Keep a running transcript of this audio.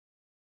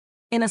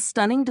In a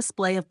stunning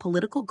display of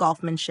political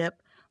golfmanship,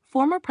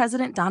 former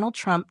President Donald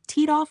Trump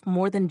teed off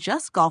more than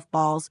just golf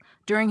balls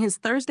during his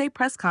Thursday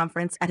press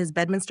conference at his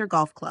Bedminster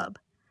Golf Club.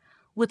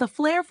 With a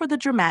flair for the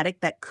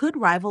dramatic that could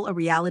rival a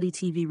reality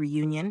TV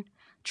reunion,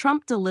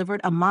 Trump delivered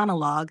a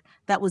monologue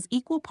that was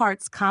equal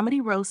parts comedy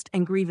roast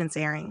and grievance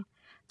airing,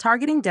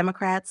 targeting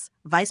Democrats,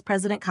 Vice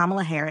President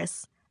Kamala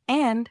Harris,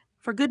 and,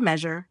 for good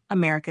measure,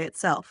 America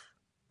itself.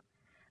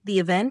 The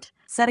event,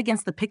 set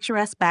against the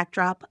picturesque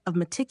backdrop of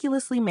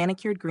meticulously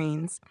manicured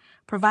greens,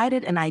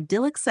 provided an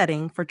idyllic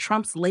setting for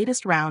Trump's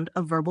latest round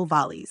of verbal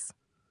volleys.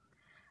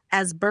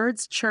 As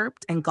birds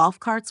chirped and golf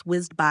carts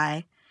whizzed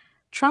by,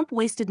 Trump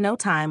wasted no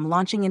time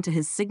launching into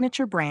his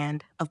signature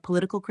brand of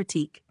political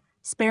critique,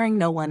 sparing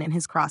no one in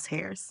his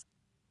crosshairs.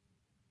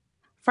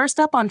 First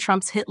up on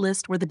Trump's hit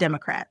list were the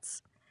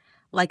Democrats.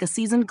 Like a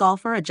seasoned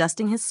golfer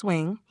adjusting his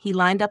swing, he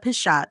lined up his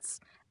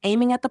shots,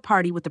 aiming at the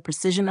party with the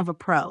precision of a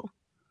pro.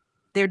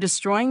 "They're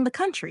destroying the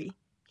country,"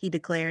 he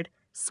declared,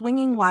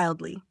 swinging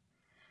wildly.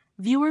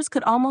 Viewers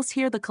could almost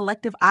hear the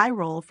collective eye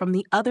roll from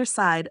the other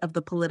side of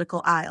the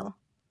political aisle.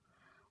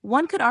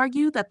 One could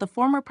argue that the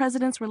former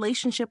president's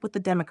relationship with the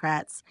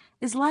Democrats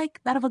is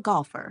like that of a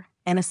golfer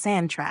and a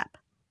sand trap,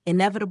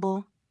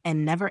 inevitable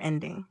and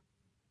never-ending.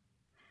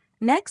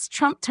 Next,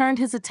 Trump turned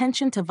his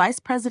attention to Vice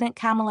President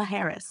Kamala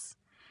Harris.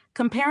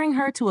 Comparing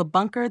her to a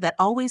bunker that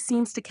always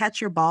seems to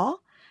catch your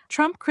ball,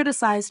 Trump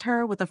criticized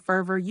her with a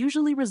fervor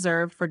usually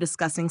reserved for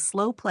discussing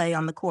slow play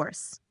on the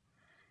course.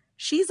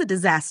 "She's a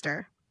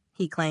disaster,"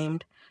 he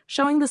claimed,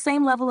 showing the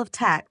same level of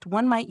tact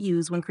one might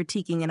use when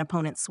critiquing an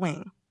opponent's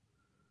swing.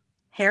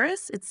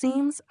 Harris, it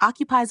seems,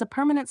 occupies a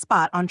permanent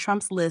spot on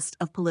Trump's list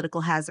of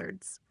political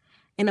hazards.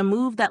 In a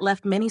move that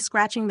left many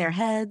scratching their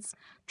heads,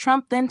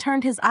 Trump then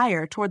turned his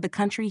ire toward the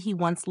country he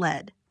once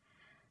led.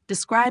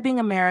 Describing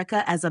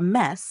America as a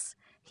mess,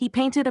 he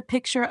painted a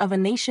picture of a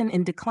nation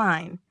in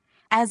decline,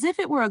 as if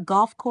it were a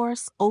golf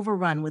course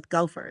overrun with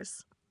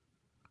gophers.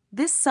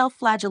 This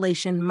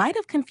self-flagellation might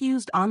have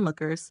confused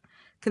onlookers,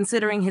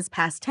 considering his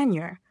past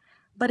tenure,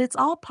 but it's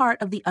all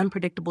part of the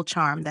unpredictable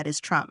charm that is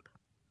Trump.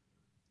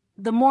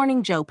 The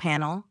Morning Joe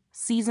panel,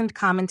 seasoned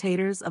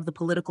commentators of the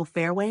political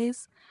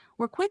fairways,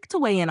 were quick to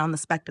weigh in on the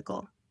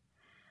spectacle.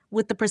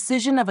 With the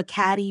precision of a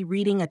caddy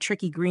reading a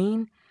tricky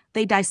green,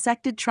 they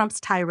dissected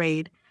Trump's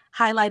tirade,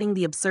 highlighting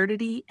the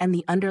absurdity and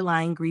the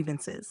underlying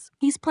grievances.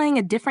 "He's playing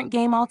a different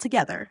game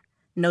altogether,"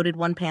 noted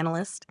one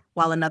panelist,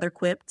 while another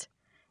quipped,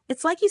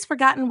 "It's like he's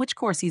forgotten which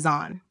course he's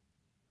on."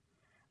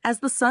 As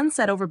the sun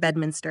set over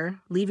Bedminster,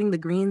 leaving the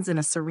greens in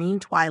a serene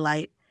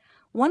twilight,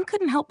 one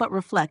couldn't help but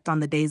reflect on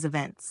the day's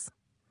events.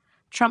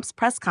 Trump's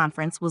press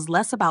conference was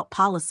less about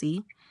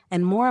policy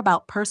and more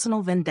about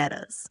personal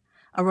vendettas,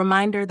 a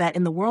reminder that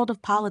in the world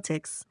of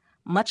politics,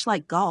 much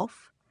like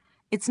golf,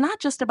 it's not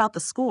just about the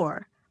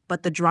score,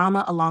 but the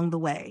drama along the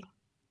way.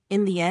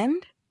 In the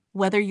end,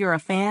 whether you're a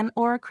fan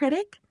or a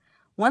critic,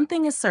 one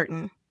thing is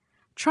certain: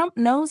 Trump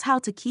knows how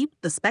to keep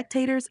the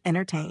spectators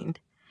entertained.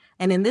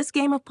 And in this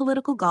game of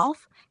political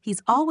golf,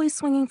 he's always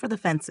swinging for the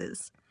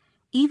fences,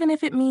 even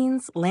if it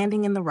means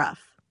landing in the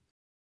rough.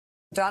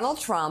 Donald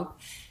Trump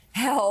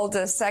held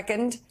a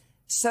second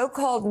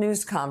so-called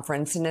news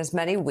conference in as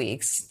many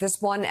weeks, this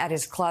one at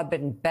his club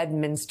in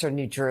Bedminster,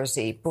 New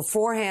Jersey.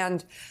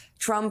 Beforehand,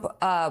 Trump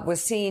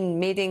was seen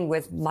meeting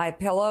with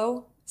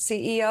MyPillow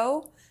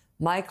CEO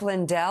Mike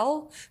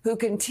Lindell, who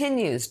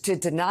continues to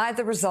deny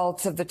the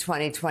results of the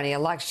 2020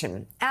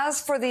 election.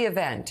 As for the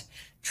event,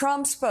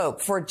 Trump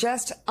spoke for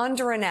just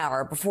under an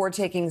hour before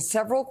taking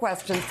several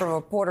questions from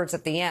reporters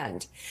at the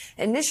end.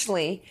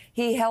 Initially,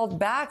 he held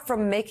back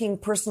from making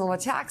personal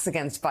attacks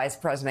against Vice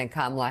President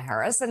Kamala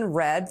Harris and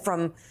read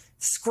from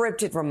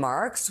scripted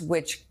remarks,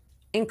 which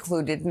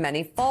included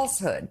many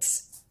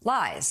falsehoods,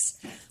 lies.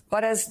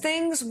 But as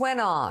things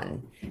went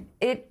on,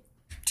 it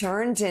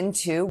turned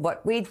into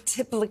what we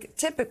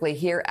typically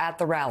hear at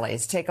the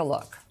rallies. Take a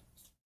look.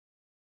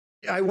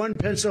 I won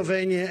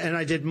Pennsylvania, and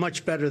I did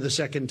much better the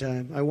second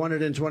time. I won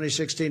it in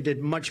 2016, did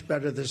much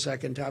better the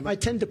second time. I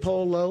tend to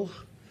poll low,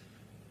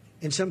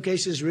 in some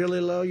cases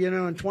really low. You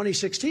know, in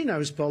 2016, I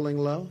was polling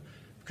low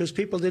because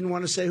people didn't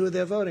want to say who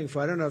they're voting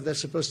for. I don't know if that's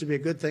supposed to be a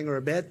good thing or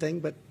a bad thing,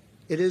 but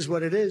it is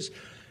what it is.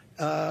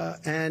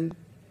 And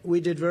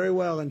we did very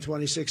well in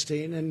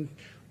 2016, and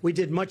we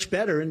did much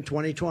better in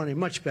 2020,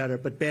 much better,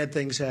 but bad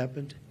things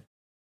happened.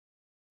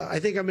 I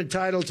think I'm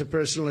entitled to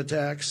personal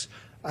attacks.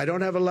 I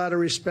don't have a lot of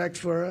respect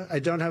for her. I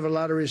don't have a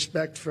lot of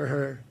respect for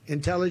her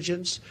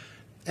intelligence,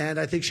 and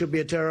I think she'll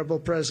be a terrible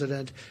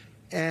president.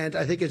 And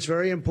I think it's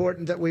very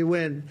important that we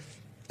win.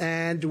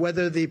 And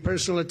whether the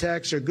personal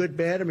attacks are good,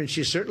 bad, I mean,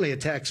 she certainly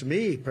attacks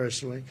me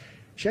personally.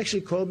 She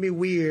actually called me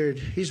weird.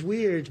 He's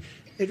weird.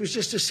 It was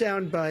just a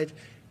soundbite.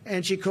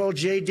 And she called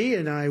J.D.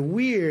 and I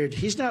weird.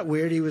 He's not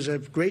weird. He was a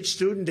great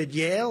student at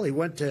Yale. He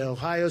went to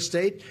Ohio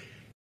State.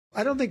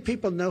 I don't think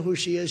people know who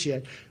she is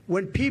yet.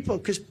 When people,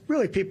 because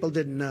really people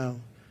didn't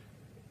know.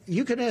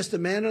 You can ask the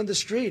man on the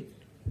street.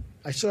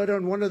 I saw it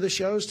on one of the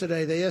shows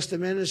today. They asked the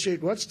man on the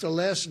street, what's the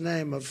last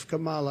name of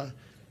Kamala?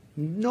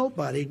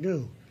 Nobody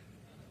knew.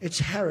 It's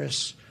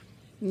Harris.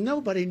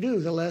 Nobody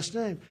knew the last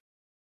name.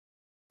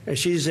 And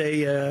she's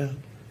a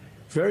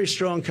very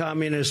strong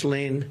communist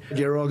lean.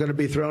 You're all going to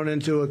be thrown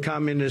into a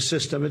communist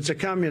system. It's a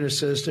communist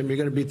system. You're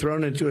going to be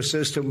thrown into a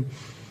system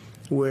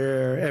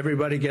where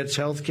everybody gets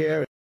health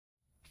care.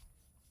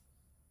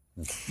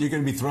 You're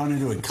going to be thrown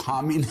into a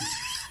communist.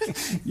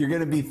 You're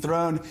going to be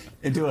thrown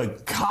into a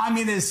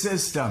communist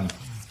system.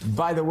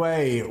 By the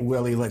way,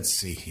 Willie, let's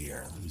see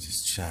here. Let me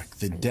just check.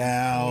 The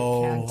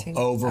Dow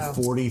over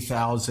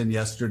 40,000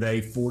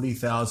 yesterday,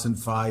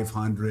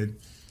 40,500.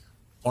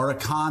 Our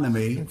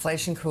economy,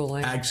 inflation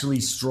cooling, actually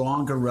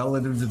stronger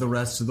relative to the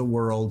rest of the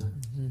world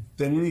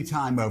than any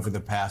time over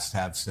the past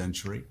half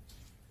century.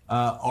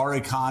 Our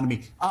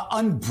economy,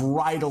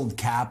 unbridled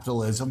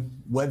capitalism,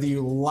 whether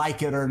you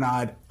like it or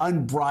not,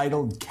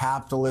 unbridled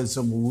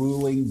capitalism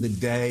ruling the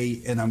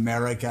day in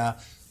America.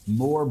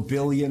 More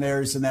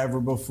billionaires than ever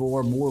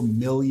before, more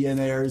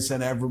millionaires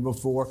than ever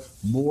before,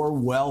 more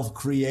wealth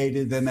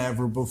created than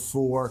ever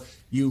before.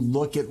 You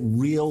look at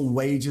real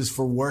wages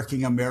for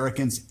working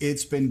Americans,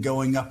 it's been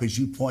going up, as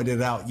you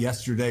pointed out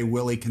yesterday,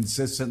 Willie,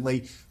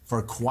 consistently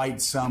for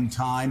quite some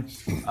time.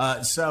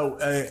 So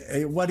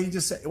what he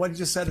just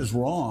said is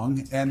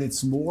wrong, and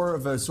it's more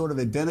of a sort of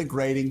a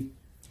denigrating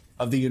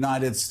of the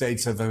United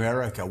States of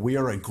America. We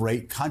are a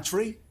great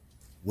country.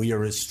 We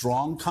are a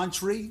strong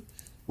country.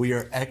 We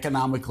are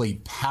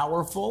economically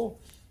powerful.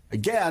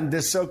 Again,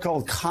 this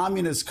so-called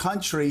communist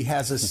country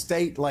has a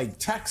state like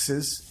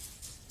Texas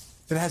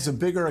that has a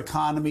bigger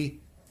economy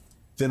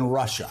than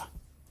Russia.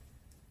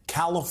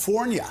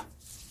 California,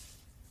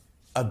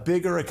 a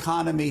bigger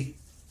economy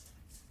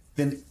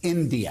than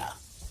India.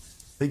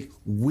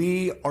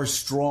 We are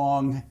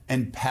strong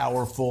and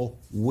powerful.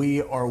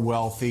 We are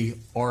wealthy.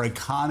 Our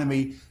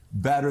economy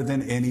better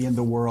than any in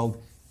the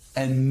world.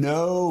 And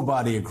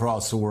nobody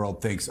across the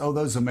world thinks, oh,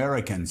 those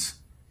Americans,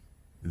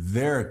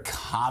 they're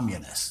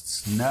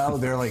communists. No,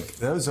 they're like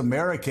those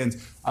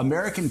Americans.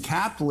 American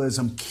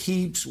capitalism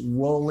keeps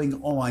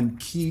rolling on,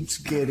 keeps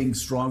getting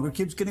stronger,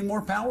 keeps getting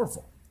more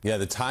powerful. Yeah,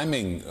 the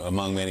timing,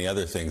 among many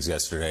other things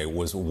yesterday,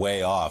 was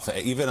way off.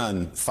 Even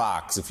on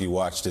Fox, if you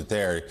watched it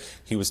there,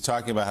 he was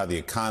talking about how the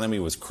economy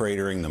was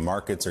cratering, the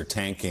markets are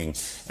tanking,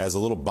 as a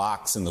little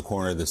box in the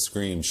corner of the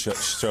screen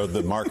showed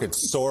the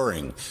markets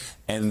soaring.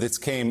 And this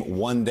came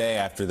one day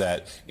after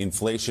that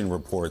inflation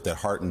report that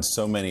heartened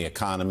so many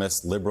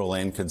economists, liberal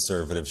and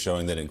conservative,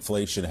 showing that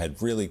inflation had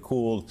really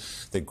cooled,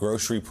 that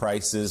grocery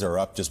prices are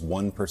up just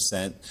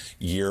 1%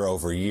 year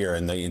over year.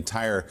 And the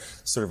entire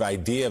sort of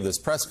idea of this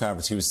press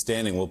conference, he was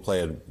standing, we'll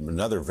play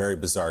another very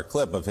bizarre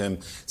clip of him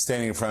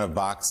standing in front of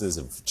boxes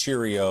of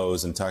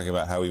Cheerios and talking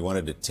about how he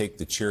wanted to take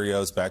the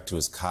Cheerios back to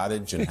his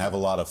cottage and have a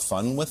lot of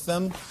fun with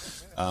them.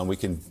 We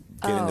can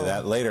get into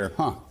that later.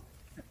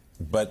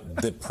 But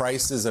the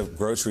prices of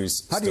groceries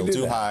still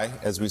too high,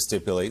 as we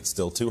stipulate,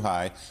 still too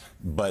high.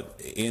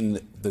 But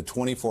in the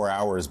 24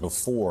 hours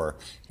before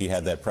he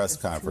had that press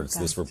conference,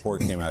 this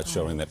report came out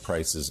showing that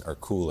prices are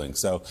cooling.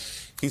 So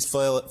he's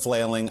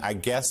flailing. I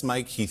guess,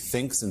 Mike, he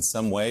thinks in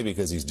some way,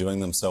 because he's doing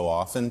them so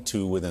often,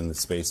 2 within the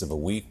space of a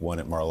week, 1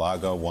 at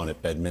Mar-a-Lago, 1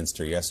 at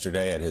Bedminster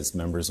yesterday at his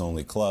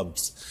members-only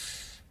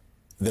clubs,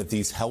 that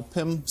these help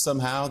him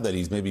somehow, that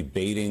he's maybe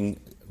baiting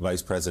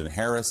Vice President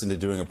Harris into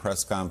doing a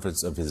press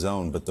conference of his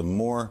own. But the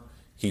more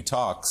he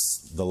talks,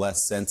 the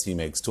less sense he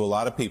makes to a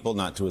lot of people,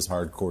 not to his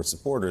hardcore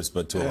supporters,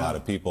 but to a lot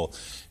of people.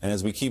 And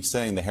as we keep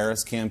saying, the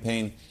Harris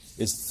campaign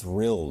is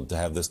thrilled to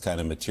have this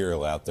kind of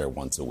material out there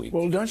once a week.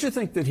 Well, don't you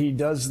think that he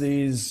does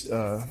these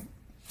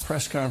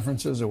press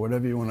conferences, or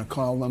whatever you want to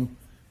call them,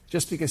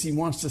 just because he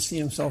wants to see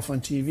himself on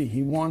TV?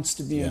 He wants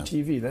to be on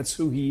TV. That's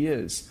who he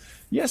is.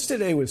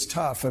 Yesterday was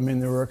tough. I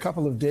mean, there were a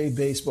couple of day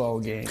baseball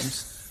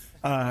games.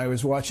 I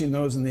was watching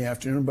those in the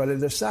afternoon, but I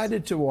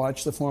decided to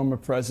watch the former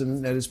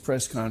president at his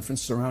press conference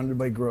surrounded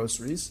by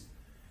groceries.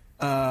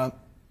 And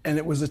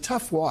it was a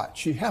tough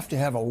watch. You have to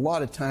have a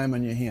lot of time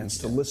on your hands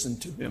to listen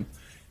to him.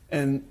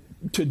 And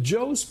to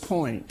Joe's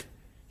point,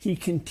 he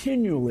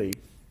continually,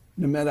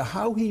 no matter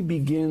how he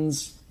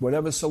begins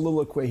whatever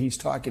soliloquy he's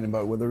talking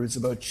about, whether it's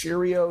about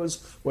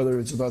Cheerios, whether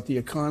it's about the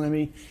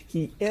economy,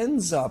 he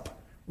ends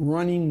up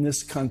running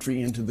this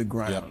country into the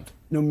ground,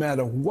 no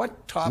matter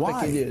what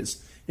topic it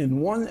is.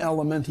 In one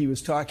element, he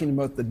was talking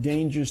about the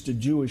dangers to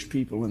Jewish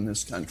people in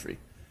this country.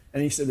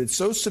 And he said it's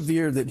so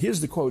severe that,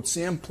 here's the quote,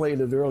 Sam played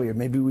it earlier,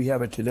 maybe we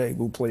have it today,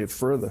 we'll play it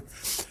further.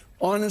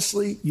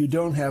 Honestly, you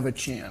don't have a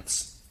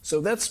chance.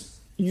 So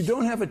you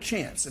don't have a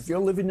chance if you're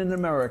living in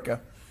America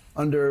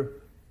under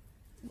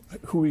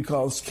who he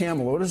calls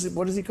Kamala.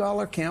 What does he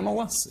call her?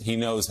 Kamala? He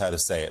knows how to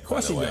say it,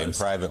 by the way. In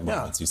private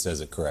moments, he says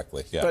it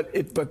correctly.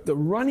 But the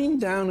running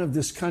down of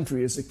this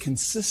country is a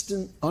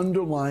consistent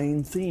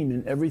underlying theme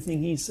in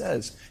everything he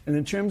says. And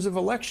in terms of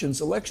elections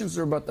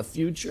are about the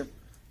future.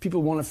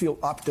 People want to feel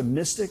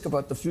optimistic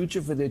about the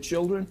future for their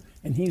children,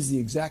 and he's the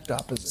exact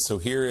opposite. So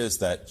here is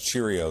that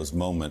Cheerios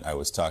moment I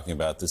was talking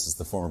about. This is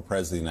the former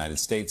president of the United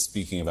States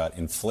speaking about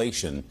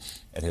inflation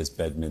at his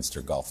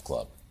Bedminster golf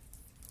club.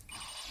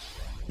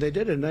 They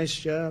did a nice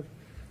job.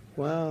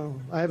 Wow,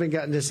 I haven't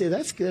gotten to see.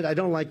 That's good. I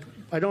don't like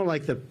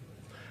the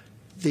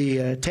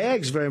the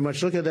tags very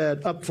much. Look at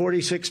that, up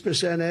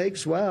 46%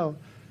 eggs. Wow.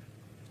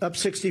 Up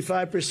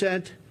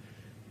 65%.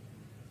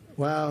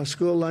 Wow,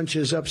 school lunch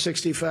is up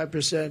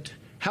 65%.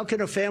 How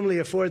can a family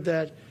afford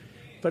that?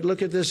 But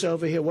look at this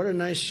over here. What a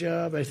nice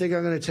job. I think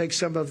I'm going to take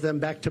some of them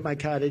back to my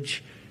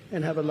cottage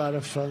and have a lot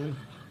of fun.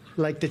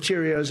 Like the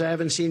Cheerios. I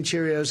haven't seen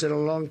Cheerios in a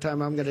long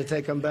time. I'm going to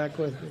take them back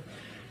with me.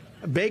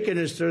 Bacon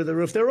is through the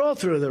roof. They're all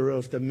through the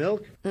roof. The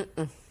milk.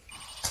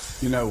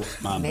 You know,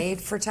 made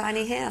for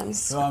tiny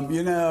hands.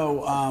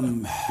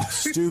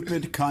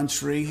 Stupid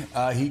country.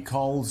 He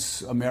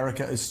calls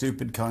America a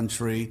stupid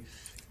country.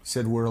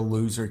 Said we're a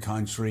loser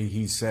country.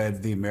 He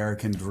said the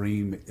American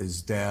dream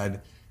is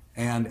dead.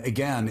 And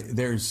again,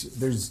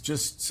 there's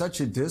just such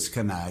a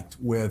disconnect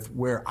with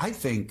where I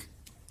think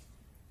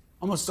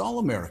almost all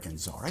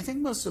Americans are. I think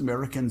most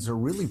Americans are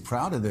really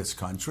proud of this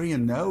country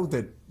and know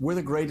that we're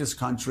the greatest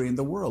country in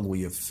the world.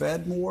 We have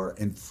fed more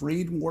and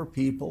freed more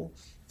people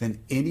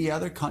than any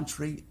other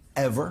country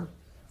ever.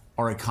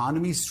 Our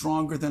economy is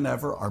stronger than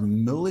ever. Our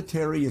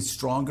military is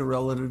stronger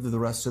relative to the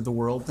rest of the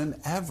world than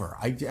ever.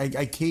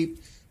 I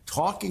keep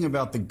talking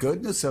about the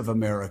goodness of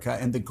America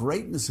and the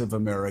greatness of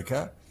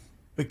America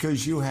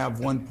because you have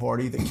one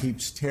party that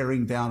keeps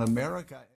tearing down America.